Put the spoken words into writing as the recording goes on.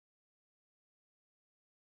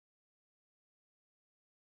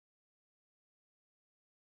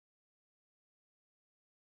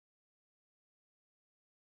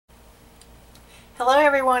Hello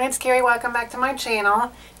everyone, it's Carrie. Welcome back to my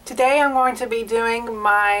channel. Today I'm going to be doing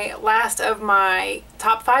my last of my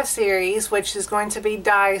top 5 series, which is going to be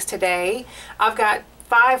dies today. I've got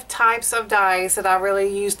 5 types of dies that I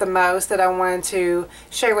really use the most that I wanted to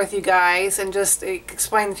share with you guys and just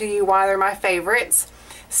explain to you why they're my favorites.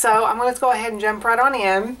 So I'm going to go ahead and jump right on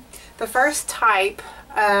in. The first type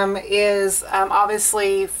is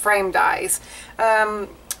obviously frame dies.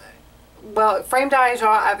 Well, frame dies,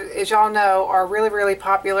 as y'all know, are really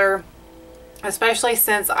popular, especially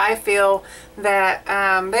since I feel that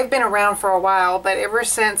they've been around for a while, but ever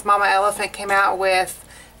since Mama Elephant came out with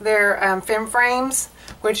their fem frames,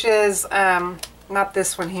 which is not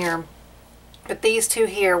this one here, but these two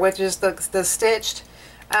here, which is the stitched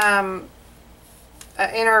inner,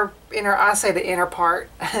 I say the inner part,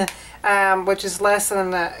 which is less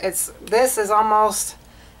than this is almost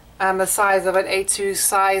the size of an A2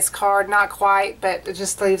 size card, not quite, but it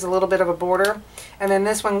just leaves a little bit of a border. And then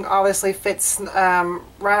this one obviously fits right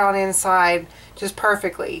on inside just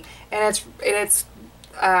perfectly. And it's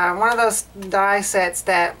one of those die sets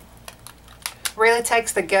that really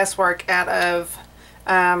takes the guesswork out of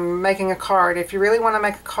making a card. If you really want to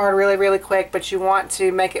make a card really quick, but you want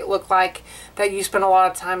to make it look like that you spent a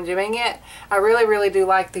lot of time doing it, I really do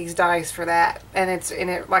like these dies for that. And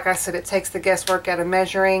it like I said, it takes the guesswork out of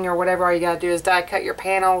measuring or whatever. All you gotta do is die cut your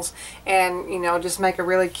panels and, you know, just make a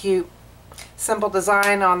really cute simple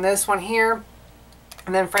design on this one here,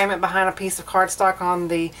 and then frame it behind a piece of cardstock on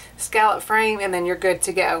the scallop frame, and then you're good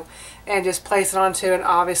to go. And just place it onto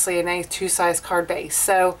obviously an A2 size card base.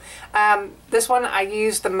 So this one I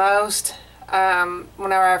used the most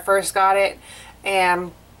whenever I first got it,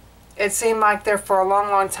 and it seemed like there for a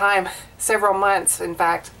long time, several months in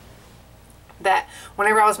fact, that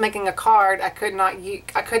whenever I was making a card, I could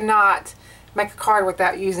not make a card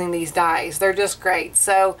without using these dies. They're just great.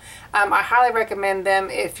 So I highly recommend them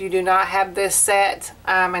if you do not have this set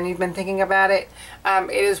and you've been thinking about it.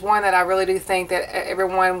 It is one that I really do think that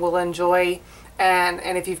everyone will enjoy,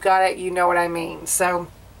 and if you've got it, you know what I mean. So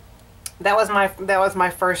that was my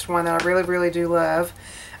first one that I really do love.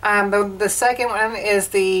 The second one is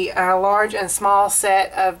the large and small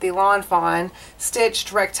set of the Lawn Fawn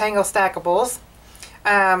stitched rectangle stackables.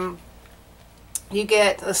 You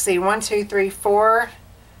get, let's see, 1, 2, 3, 4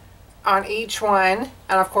 on each one,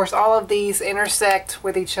 and of course all of these intersect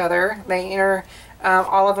with each other. They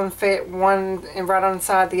all of them fit one right on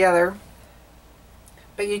inside the other.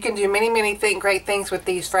 But you can do many great things with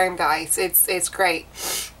these frame dies. It's great.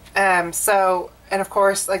 And of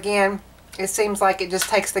course, again, it seems like it just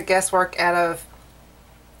takes the guesswork out of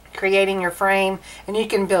creating your frame, and you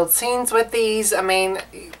can build scenes with these. I mean,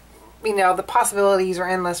 you know, the possibilities are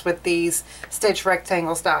endless with these stitch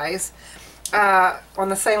rectangles dies. On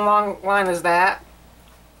the same long line as that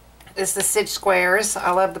is the stitch squares. I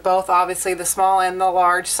love both, obviously the small and the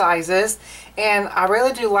large sizes, and I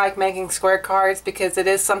really do like making square cards because it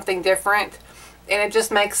is something different, and it just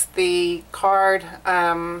makes the card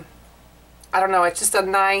I don't know, it's just a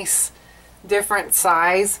nice different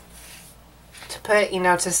size to put, you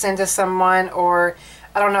know, to send to someone, or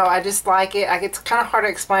I don't know, I just like it. It's kind of hard to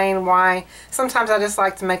explain why. Sometimes I just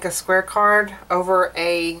like to make a square card over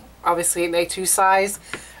obviously an A2 size.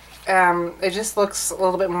 It just looks a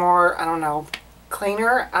little bit more, I don't know,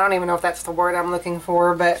 cleaner. I don't even know if that's the word I'm looking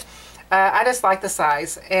for, but I just like the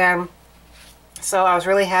size. And so I was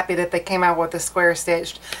really happy that they came out with the square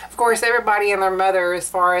stitched. Of course, everybody and their mother, as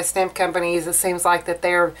far as stamp companies, it seems like that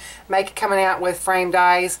they're coming out with frame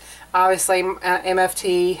dies. Obviously,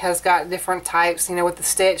 MFT has got different types, you know, with the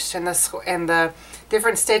stitched and the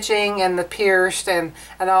different stitching and the pierced and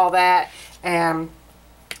all that, and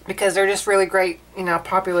because they're just really great, you know,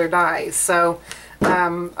 popular dies. So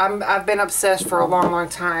I've been obsessed for a long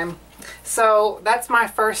time. So that's my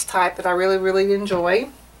first type that I really enjoy.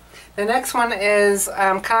 The next one is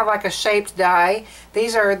kind of like a shaped die.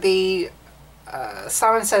 These are the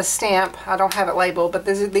Simon Says Stamp. I don't have it labeled, but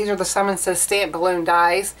these are the Simon Says Stamp balloon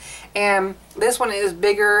dies. And this one is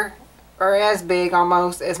bigger, or as big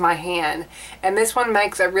almost, as my hand. And this one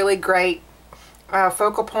makes a really great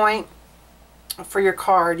focal point for your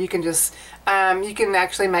card. You can just, you can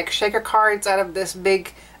actually make shaker cards out of this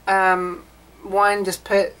big one. Just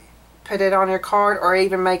put it on your card, or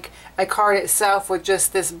even make a card itself with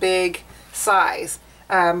just this big size,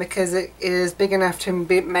 because it is big enough to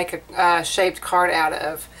make a shaped card out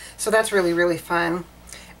of. So that's really fun.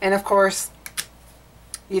 And of course,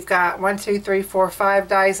 you've got 1, 2, 3, 4, 5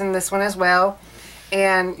 dies in this one as well,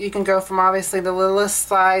 and you can go from obviously the littlest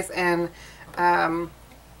size and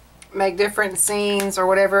make different scenes or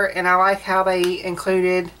whatever. And I like how they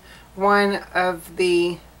included one of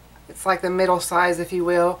the It's like the middle size, if you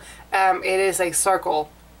will. It is a circle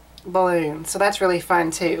balloon, so that's really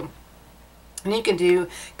fun too. And you can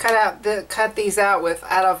cut these out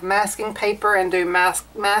out of masking paper and do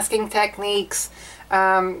masking techniques.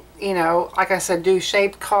 You know, like I said, do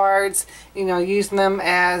shaped cards, you know, using them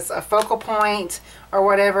as a focal point or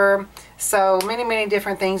whatever. So many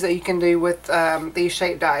different things that you can do with these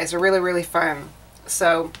shaped dies. They're really fun.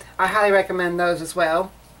 So I highly recommend those as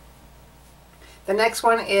well. The next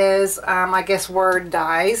one is, I guess, word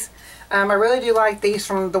dies. I really do like these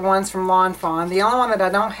from the ones from Lawn Fawn. The only one that I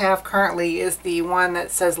don't have currently is the one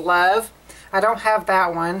that says love. I don't have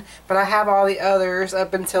that one, but I have all the others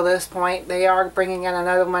up until this point. They are bringing in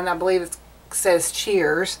another one. I believe it says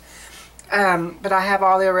cheers. But I have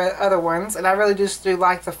all the other ones, and I really just do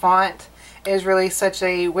like the font. It is really such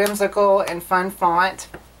a whimsical and fun font.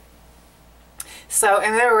 So,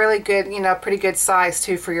 and they're really good, you know, pretty good size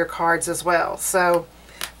too for your cards as well. So,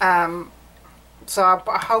 so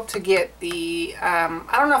I hope to get the, I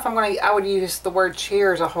don't know if I would use the word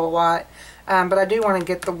cheers a whole lot, but I do want to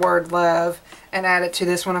get the word love and add it to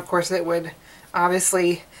this one. Of course, it would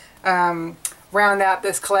obviously round out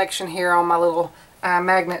this collection here on my little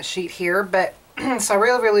magnet sheet here. But so I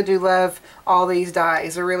really do love all these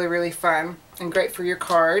dies. They're really fun and great for your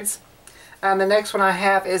cards. The next one I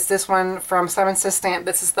have is this one from Simon Says Stamp.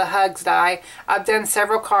 This is the Hugs die. I've done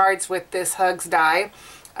several cards with this Hugs die.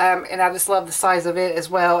 And I just love the size of it as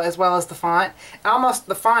well as the font.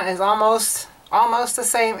 The font is almost the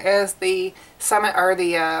same as the Summit or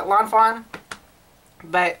the Lawn Fawn,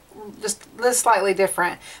 but just slightly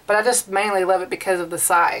different. But I just mainly love it because of the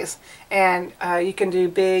size. And you can do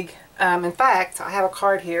big. In fact, I have a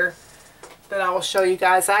card here that I will show you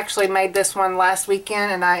guys. I actually made this one last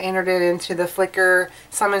weekend, and I entered it into the Flickr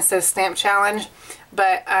Simon Says Stamp Challenge.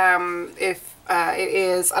 But if it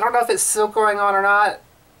is, I don't know if it's still going on or not.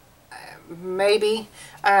 Maybe,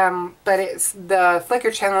 but it's the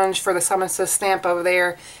Flickr challenge for the Simon Says Stamp over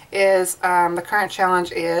there is, the current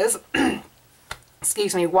challenge is,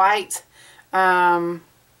 excuse me, white,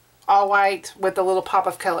 all white with a little pop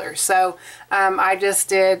of color. So I just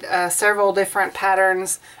did several different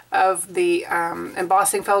patterns of the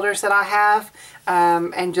embossing folders that I have,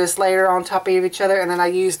 and just layer on top of each other, and then I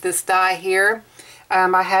used this die here.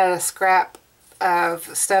 I had a scrap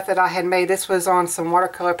of stuff that I had made. This was on some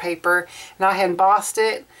watercolor paper, and I had embossed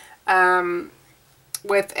it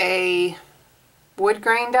with a wood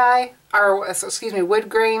grain die, or excuse me, wood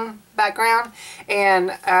grain background, and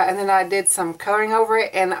then I did some coloring over it,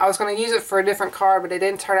 and I was going to use it for a different card, but it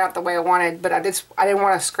didn't turn out the way I wanted. But I didn't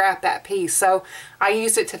want to scrap that piece, so I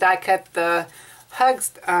used it to die cut the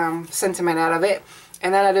Hugs sentiment out of it,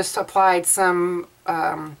 and then I just applied some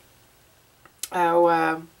fun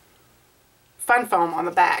foam on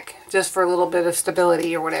the back just for a little bit of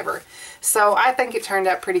stability or whatever. So I think it turned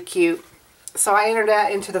out pretty cute. So I entered that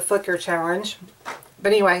into the Flickr challenge.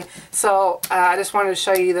 But anyway, so I just wanted to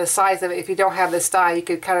show you the size of it. If you don't have this die, you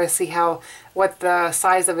could kind of see what the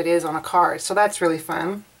size of it is on a card. So that's really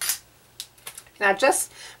fun. And I just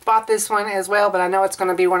bought this one as well, but I know it's going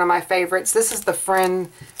to be one of my favorites. This is the Friend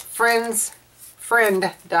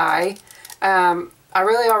die. I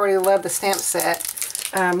really already love the stamp set.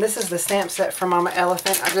 This is the stamp set from Mama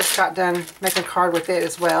Elephant. I just got done making a card with it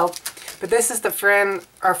as well. But this is the Friend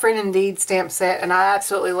Indeed stamp set, and I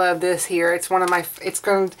absolutely love this here. It's one of my, it's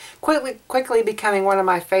going quickly becoming one of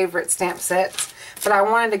my favorite stamp sets. But I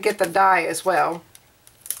wanted to get the die as well.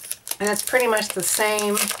 And it's pretty much the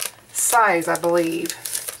same size, I believe.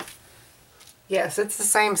 Yes, it's the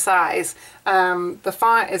same size. The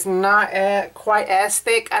font is not quite as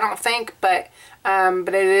thick, I don't think, but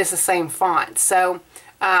it is the same font. So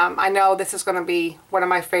I know this is going to be one of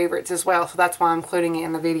my favorites as well, so that's why I'm including it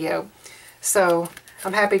in the video. So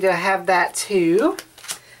I'm happy to have that too.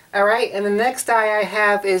 Alright, and the next die I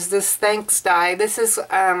have is this Thanks die. This is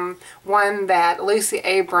one that Lucy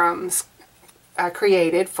Abrams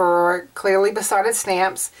created for Clearly Besotted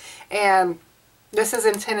Stamps, and this is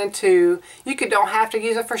intended to, don't have to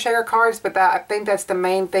use it for shaker cards, but I think that's the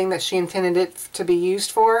main thing that she intended it to be used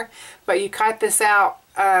for. But you cut this out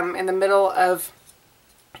in the middle of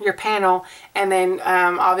your panel, and then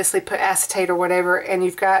obviously put acetate or whatever, and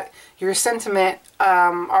you've got your sentiment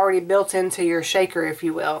already built into your shaker, if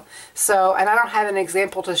you will. So, and I don't have an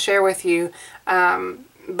example to share with you,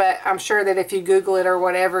 but I'm sure that if you Google it or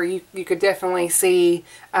whatever, you could definitely see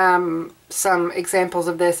some examples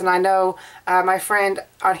of this. And I know my friend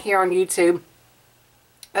here on YouTube,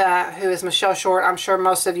 who is Michelle Short, I'm sure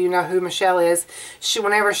most of you know who Michelle is.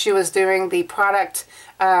 Whenever she was doing the product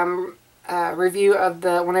review of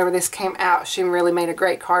the whenever this came out. She really made a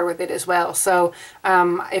great card with it as well. So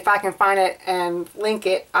if I can find it and link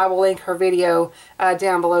it, I will link her video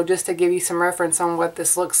down below just to give you some reference on what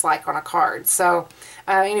this looks like on a card. So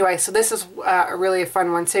anyway, so this is really a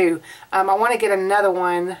fun one too. I want to get another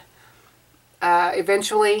one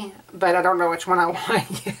eventually, but I don't know which one I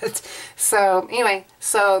want yet. So anyway,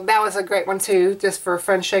 so that was a great one too, just for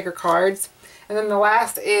fun shaker cards. And then the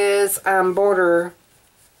last is border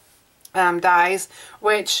dies,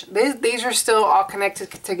 which these are still all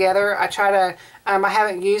connected together. I try to, I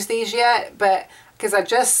haven't used these yet, but because I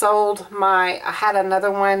just sold I had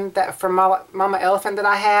another one that from Mama Elephant that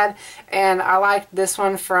I had, and I liked this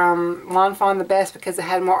one from Lawn Fawn the best because it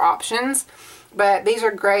had more options. But these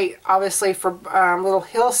are great, obviously, for little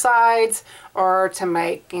hillsides, or to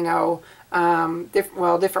make, you know,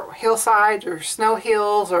 different hillsides or snow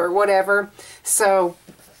hills or whatever. So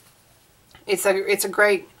it's a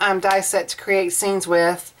great die set to create scenes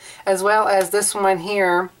with, as well as this one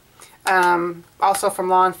here, also from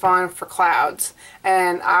Lawn Fawn for clouds.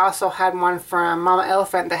 And I also had one from Mama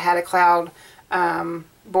Elephant that had a cloud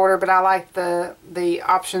border, but I like the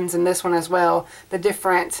options in this one as well. The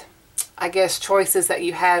different, I guess, choices that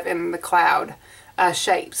you have in the cloud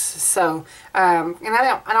shapes. So and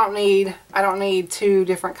I don't need two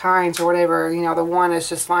different kinds or whatever. You know, the one is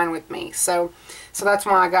just fine with me. So that's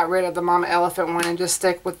why I got rid of the Mama Elephant one and just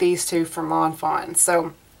stick with these two from Lawn Fawn.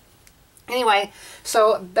 So anyway,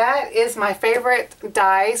 so that is my favorite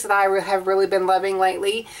dies that I have really been loving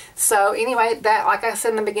lately. So anyway, that, like I said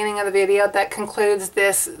in the beginning of the video, that concludes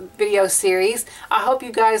this video series. I hope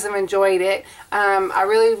you guys have enjoyed it. I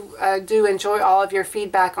really do enjoy all of your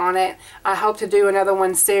feedback on it. I hope to do another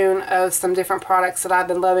one soon of some different products that I've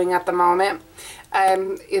been loving at the moment.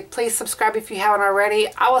 Please subscribe if you haven't already.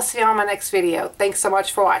 I will see you on my next video. Thanks so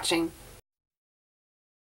much for watching.